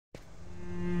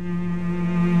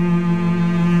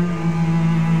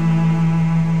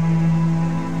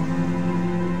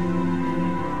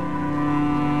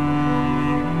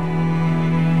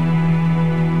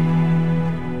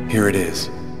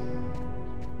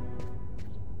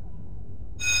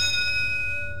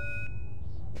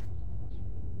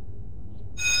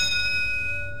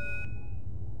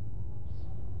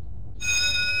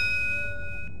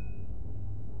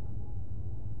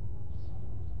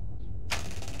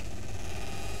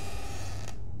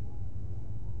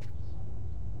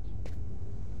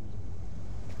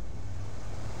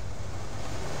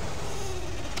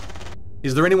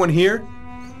Is there anyone here?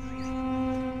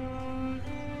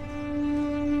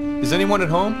 Is anyone at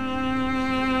home?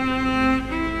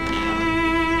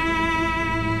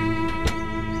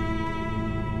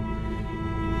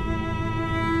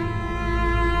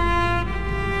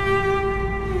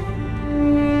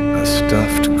 A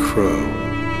stuffed crow.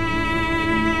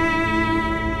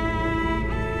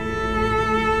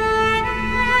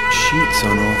 Sheets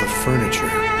on all the furniture,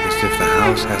 as if the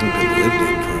house hasn't been lived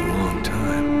in for a long time.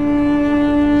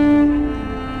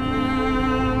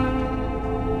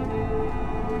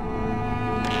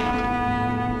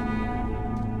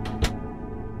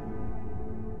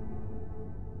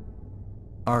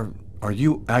 Are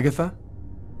you Agatha?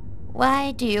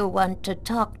 Why do you want to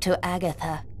talk to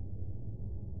Agatha?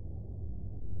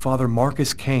 Father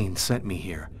Marcus Kane sent me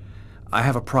here. I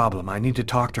have a problem. I need to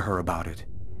talk to her about it.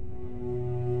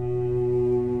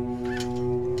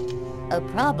 A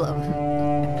problem?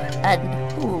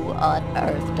 And who on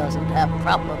earth doesn't have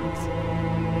problems?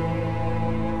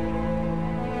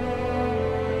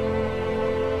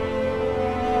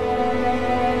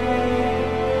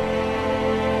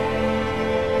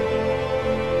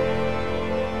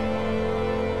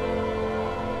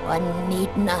 One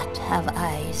need not have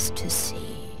eyes to see.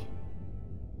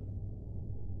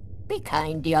 Be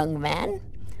kind, young man.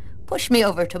 Push me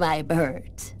over to my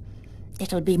birds.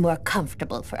 It'll be more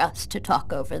comfortable for us to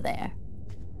talk over there.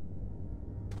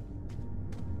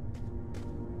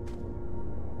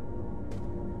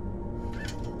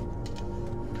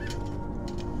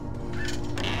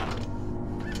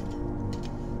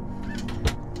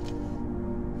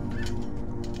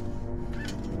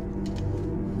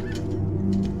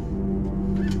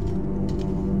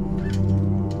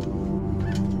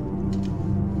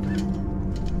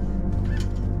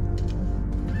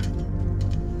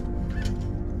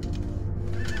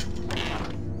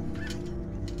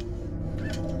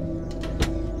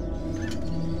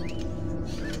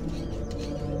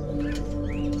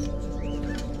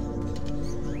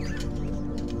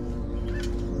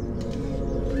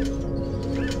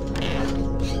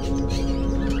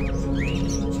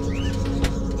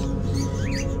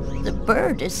 The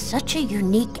bird is such a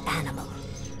unique animal.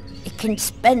 It can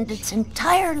spend its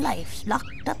entire life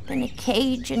locked up in a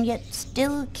cage and yet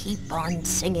still keep on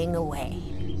singing away.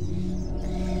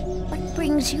 What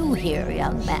brings you here,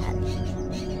 young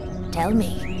man? Tell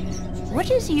me,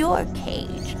 what is your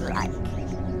cage like?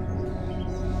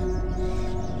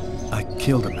 I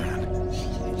killed a man.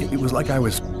 It was like I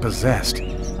was possessed.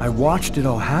 I watched it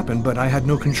all happen, but I had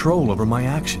no control over my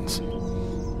actions.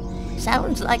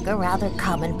 Sounds like a rather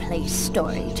commonplace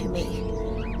story to me.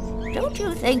 Don't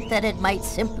you think that it might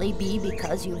simply be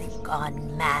because you've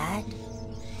gone mad?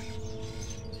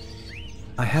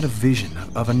 I had a vision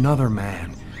of another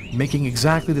man making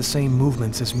exactly the same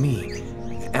movements as me,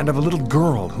 and of a little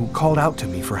girl who called out to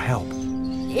me for help.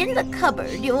 In the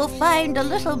cupboard you will find a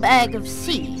little bag of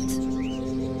seeds.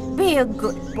 Be a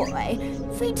good boy.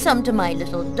 Feed some to my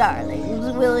little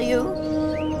darlings, will you?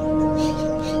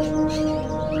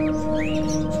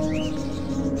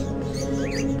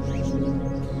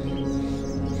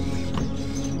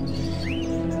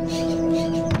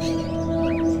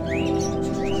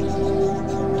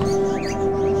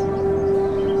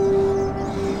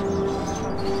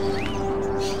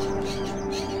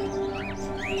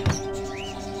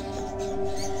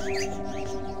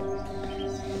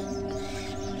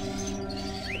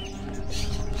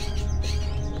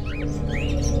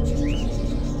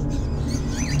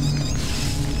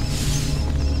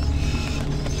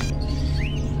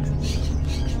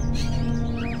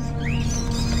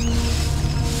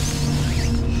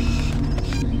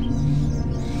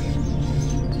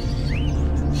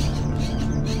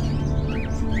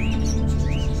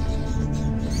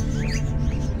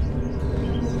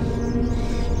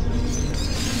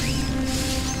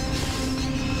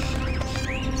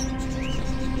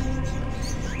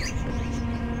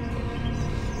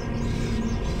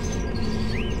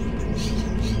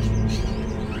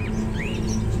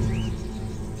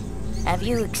 Have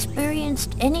you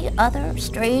experienced any other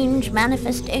strange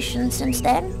manifestations since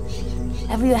then?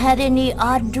 Have you had any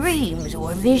odd dreams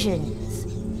or visions?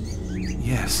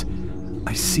 Yes,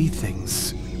 I see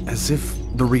things as if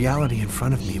the reality in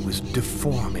front of me was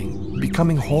deforming,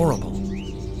 becoming horrible.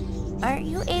 Are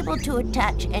you able to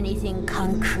attach anything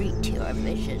concrete to your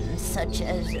visions, such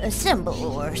as a symbol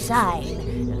or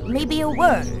sign, maybe a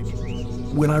word?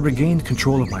 When I regained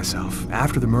control of myself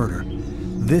after the murder,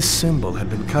 this symbol had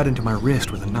been cut into my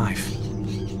wrist with a knife.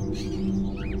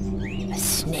 A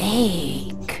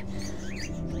snake.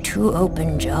 2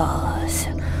 open jaws.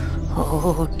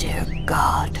 Oh, dear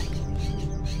God.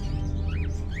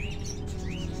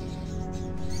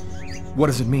 What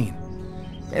does it mean?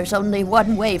 There's only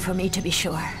one way for me to be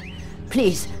sure.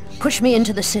 Please, push me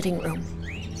into the sitting room.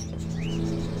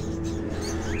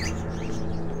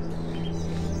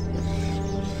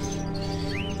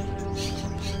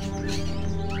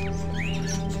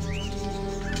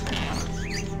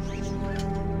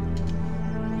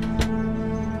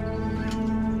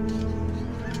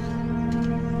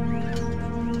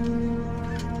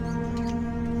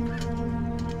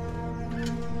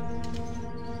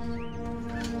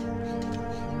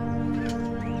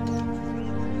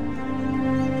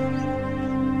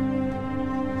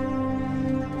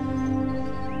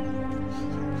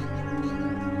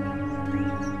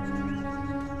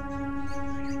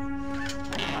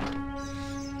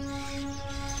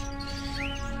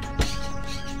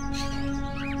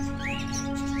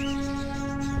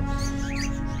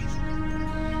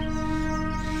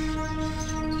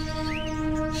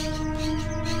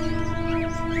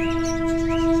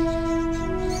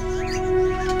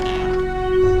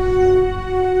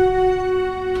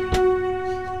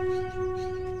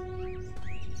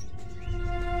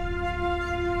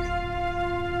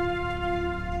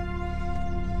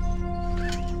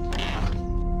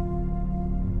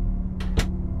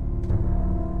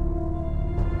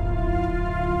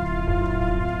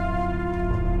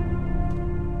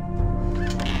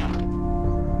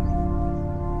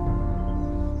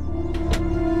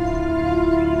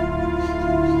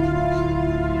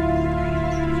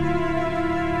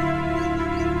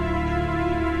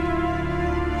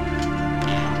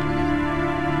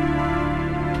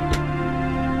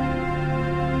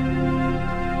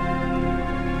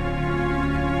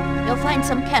 Find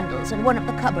some candles in one of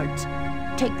the cupboards.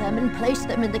 Take them and place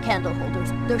them in the candle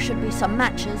holders. There should be some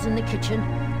matches in the kitchen.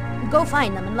 Go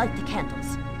find them and light the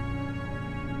candles.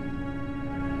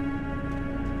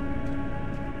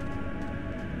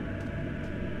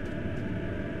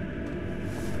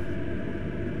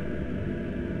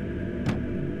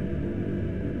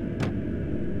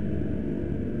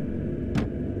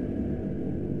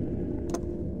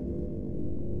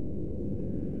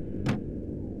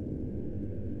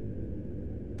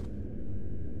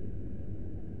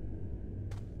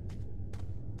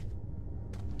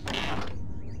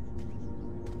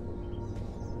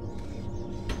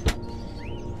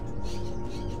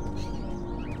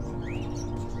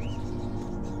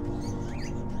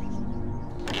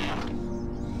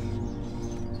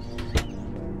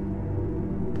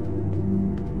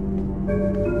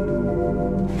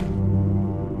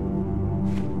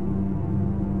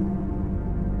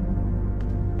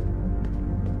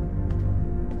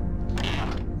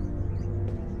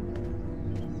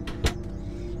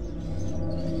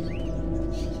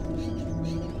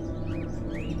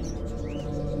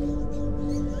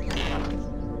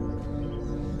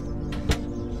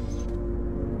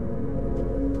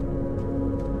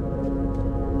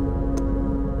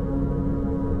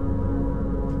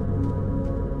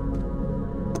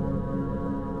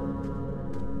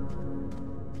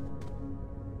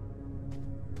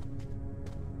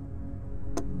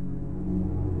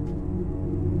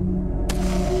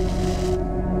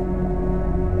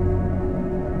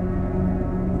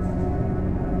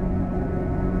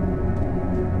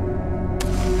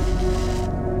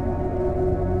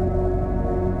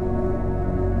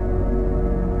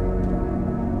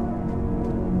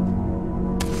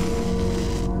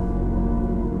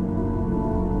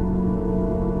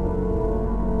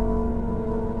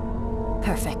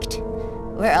 Perfect.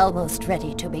 We're almost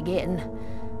ready to begin.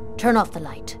 Turn off the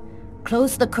light,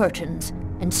 close the curtains,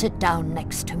 and sit down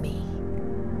next to me.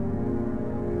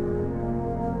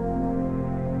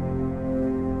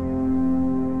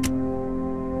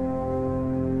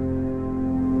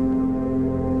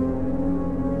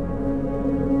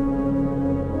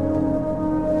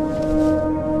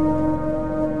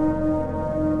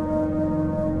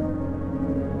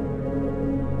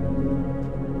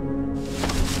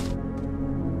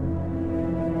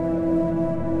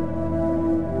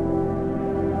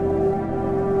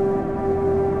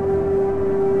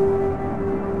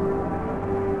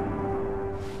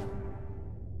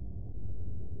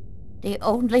 The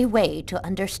only way to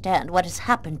understand what has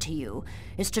happened to you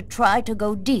is to try to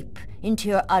go deep into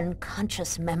your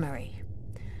unconscious memory.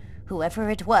 Whoever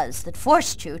it was that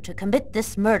forced you to commit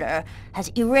this murder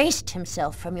has erased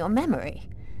himself from your memory.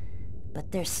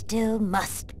 But there still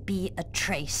must be a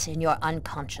trace in your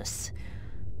unconscious.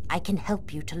 I can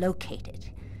help you to locate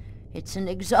it. It's an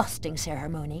exhausting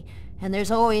ceremony, and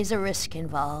there's always a risk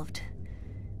involved.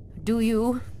 Do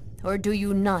you, or do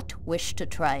you not wish to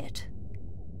try it?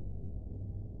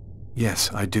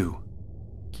 Yes, I do.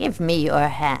 Give me your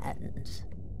hands.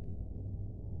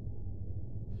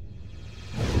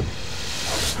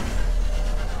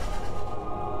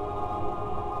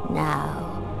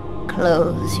 Now,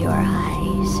 close your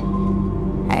eyes.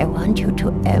 I want you to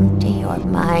empty your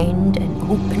mind and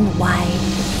open wide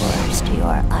the doors to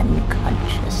your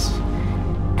unconscious,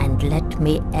 and let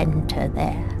me enter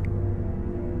there.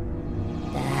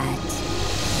 That's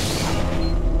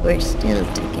it. We're still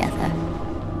together.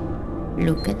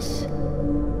 Lucas,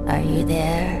 are you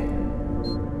there?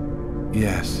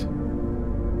 Yes.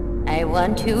 I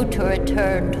want you to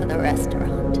return to the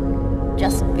restaurant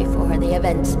just before the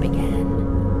events began.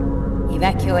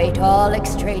 Evacuate all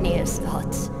extraneous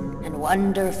thoughts and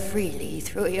wander freely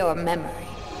through your memory.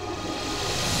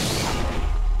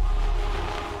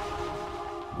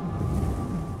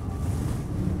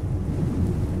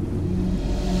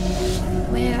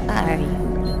 Where are you,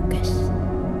 Lucas?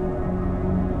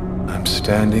 I'm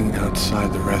standing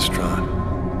outside the restaurant.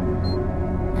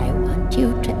 I want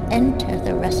you to enter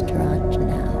the restaurant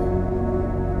now.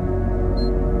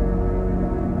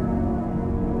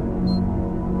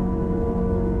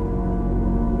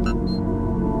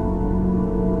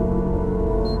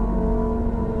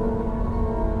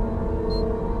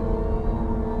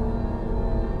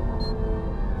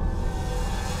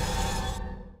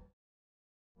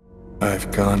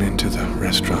 I've gone into the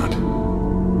restaurant.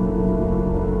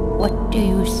 What do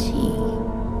you see?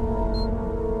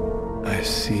 I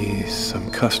see some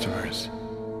customers,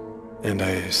 and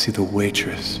I see the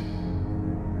waitress.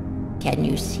 Can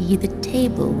you see the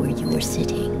table where you were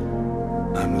sitting?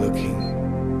 I'm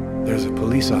looking. There's a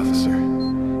police officer.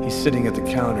 He's sitting at the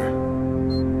counter.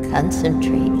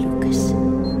 Concentrate, Lucas.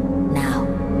 Now,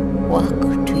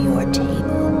 walk to your table.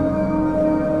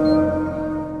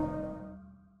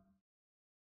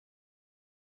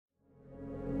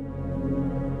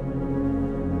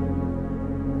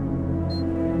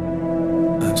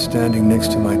 I'm standing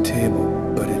next to my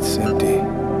table, but it's empty.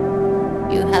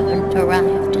 You haven't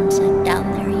arrived and sat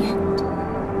down there yet?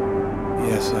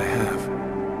 Yes, I have.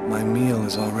 My meal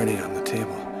is already on the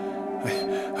table.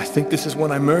 I think this is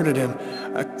when I murdered him.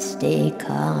 Stay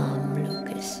calm,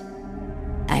 Lucas.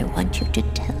 I want you to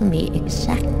tell me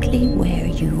exactly where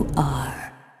you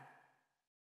are.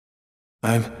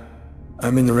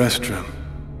 I'm in the restroom,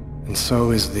 and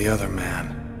so is the other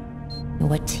man.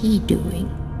 What's he doing?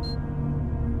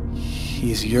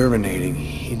 He's urinating.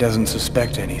 He doesn't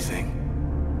suspect anything.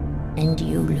 And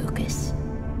you, Lucas,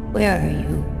 where are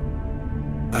you?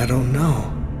 I don't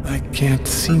know. I can't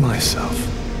see myself.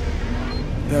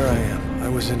 There I am. I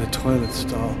was in a toilet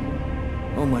stall.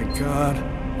 Oh my God.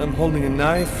 I'm holding a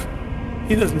knife.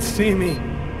 He doesn't see me.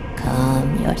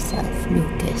 Calm yourself,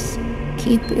 Lucas.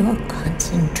 Keep your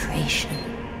concentration.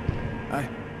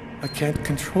 I can't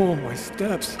control my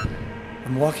steps.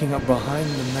 I'm walking up behind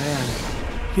the man.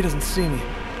 He doesn't see me.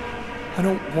 I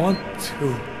don't want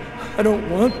to. I don't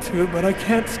want to, but I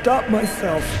can't stop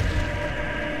myself.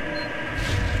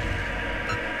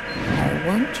 I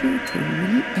want you to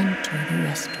re-enter the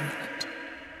restaurant.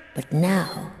 But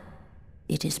now,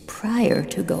 it is prior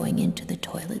to going into the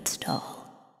toilet stall.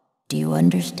 Do you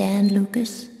understand,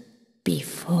 Lucas?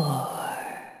 Before.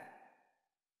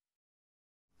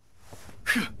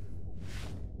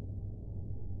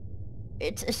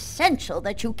 It's essential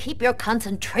that you keep your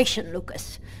concentration,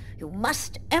 Lucas. You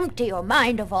must empty your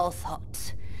mind of all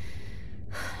thoughts.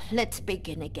 Let's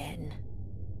begin again.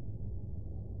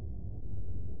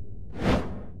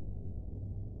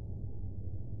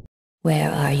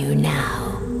 Where are you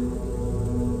now?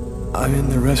 I'm in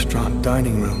the restaurant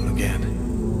dining room again.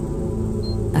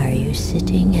 Are you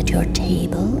sitting at your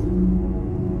table?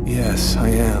 Yes, I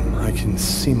am. I can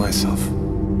see myself.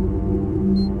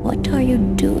 What are you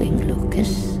doing,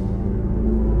 Lucas?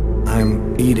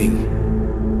 I'm eating.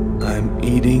 I'm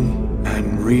eating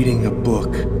and reading a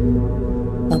book.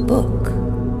 A book?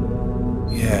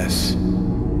 Yes.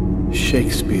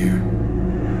 Shakespeare.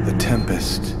 The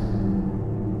Tempest.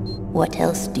 What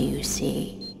else do you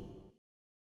see?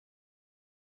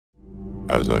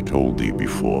 As I told thee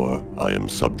before, I am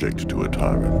subject to a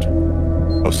tyrant,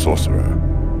 a sorcerer,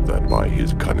 that by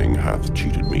his cunning hath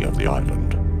cheated me of the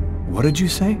island. What did you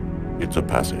say? It's a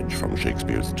passage from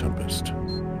Shakespeare's Tempest.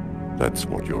 That's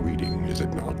what you're reading, is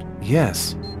it not?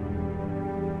 Yes.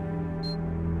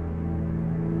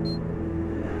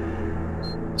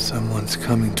 Someone's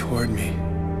coming toward me.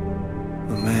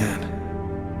 A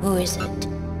man. Who is it?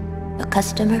 A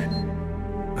customer?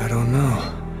 I don't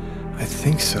know. I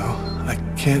think so. I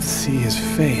can't see his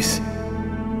face.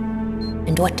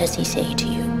 And what does he say to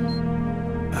you?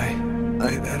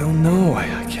 I don't know.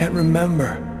 I can't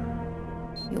remember.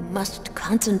 You must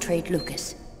concentrate,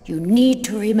 Lucas. You need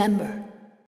to remember.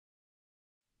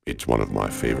 It's one of my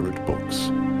favorite books.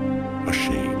 A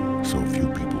shame so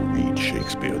few people read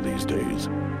Shakespeare these days.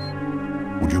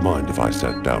 Would you mind if I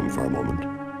sat down for a moment?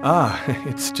 Ah,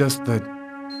 it's just that...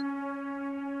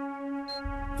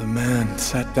 The man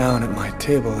sat down at my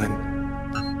table and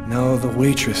now the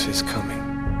waitress is coming.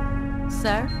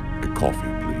 Sir? A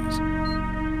coffee, please.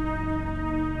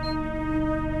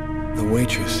 The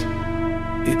waitress.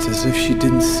 It's as if she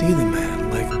didn't see the man,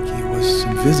 like he was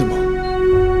invisible.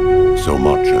 So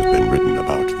much has been written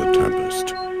about the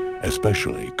Tempest,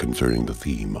 especially concerning the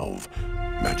theme of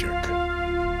magic.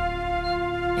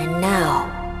 And now,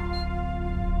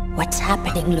 what's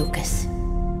happening, Lucas?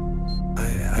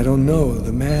 I don't know.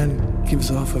 The man gives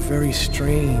off a very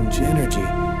strange energy.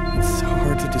 It's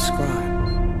hard to describe.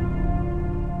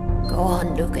 Go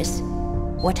on, Lucas.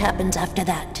 What happens after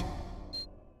that?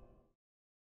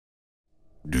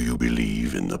 Do you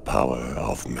believe in the power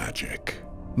of magic?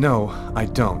 No, I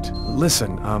don't.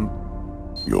 Listen,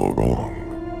 You're wrong.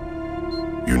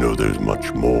 You know there's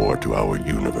much more to our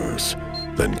universe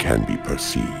than can be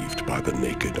perceived by the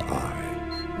naked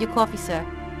eye. Your coffee, sir.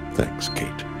 Thanks,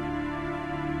 Kate.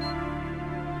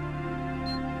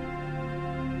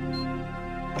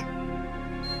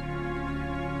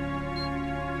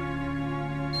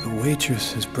 The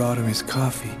waitress has brought him his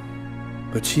coffee,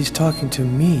 but she's talking to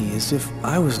me as if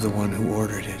I was the one who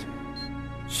ordered it.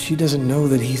 She doesn't know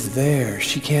that he's there.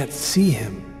 She can't see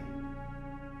him.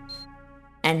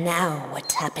 And now,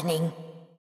 what's happening?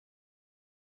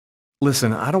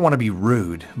 Listen, I don't want to be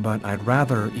rude, but I'd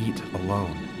rather eat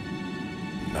alone.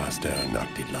 Naster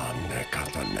Naktilan,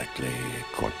 Katanekle,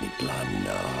 Kortniklan,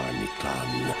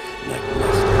 Niklan,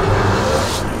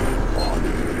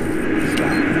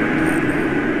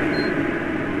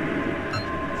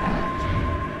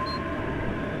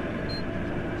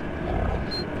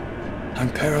 I'm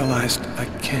paralyzed. I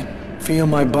can't feel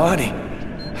my body.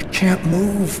 I can't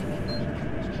move.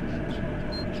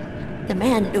 The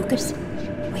man, Lucas.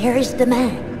 Where is the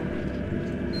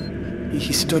man?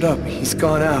 He stood up. He's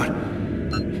gone out.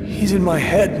 He's in my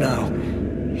head now.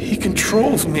 He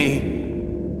controls me.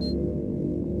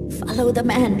 Follow the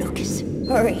man, Lucas.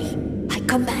 Hurry. I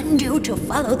command you to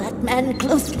follow that man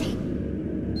closely.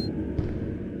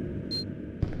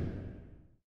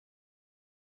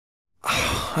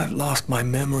 I've lost my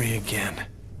memory again.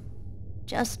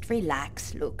 Just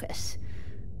relax, Lucas.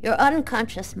 Your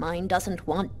unconscious mind doesn't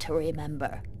want to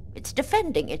remember. It's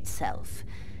defending itself.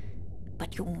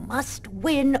 But you must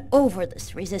win over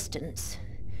this resistance.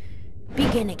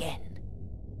 Begin again.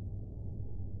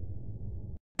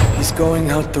 He's going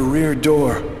out the rear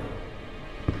door.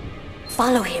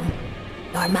 Follow him.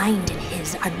 Your mind and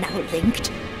his are now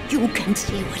linked. You can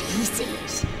see what he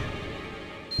sees.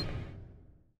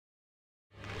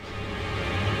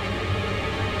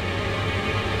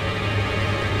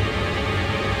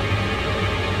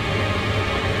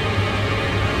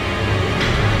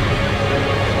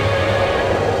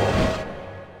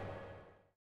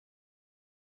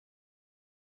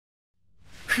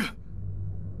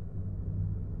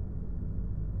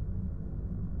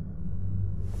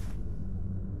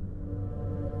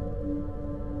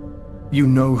 You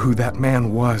know who that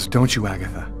man was, don't you,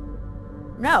 Agatha?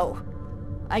 No,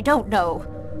 I don't know.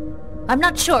 I'm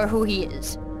not sure who he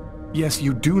is. Yes,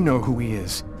 you do know who he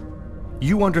is.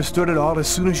 You understood it all as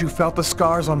soon as you felt the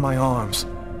scars on my arms.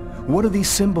 What do these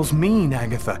symbols mean,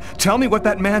 Agatha? Tell me what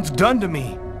that man's done to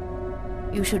me!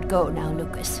 You should go now,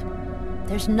 Lucas.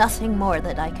 There's nothing more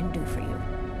that I can do for you.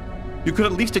 You could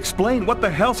at least explain what the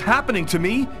hell's happening to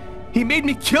me! He made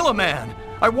me kill a man!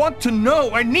 I want to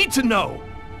know! I need to know!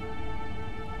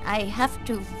 I have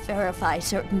to verify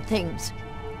certain things.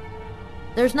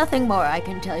 There's nothing more I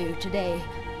can tell you today.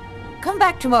 Come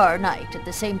back tomorrow night at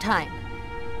the same time.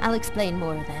 I'll explain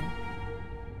more then.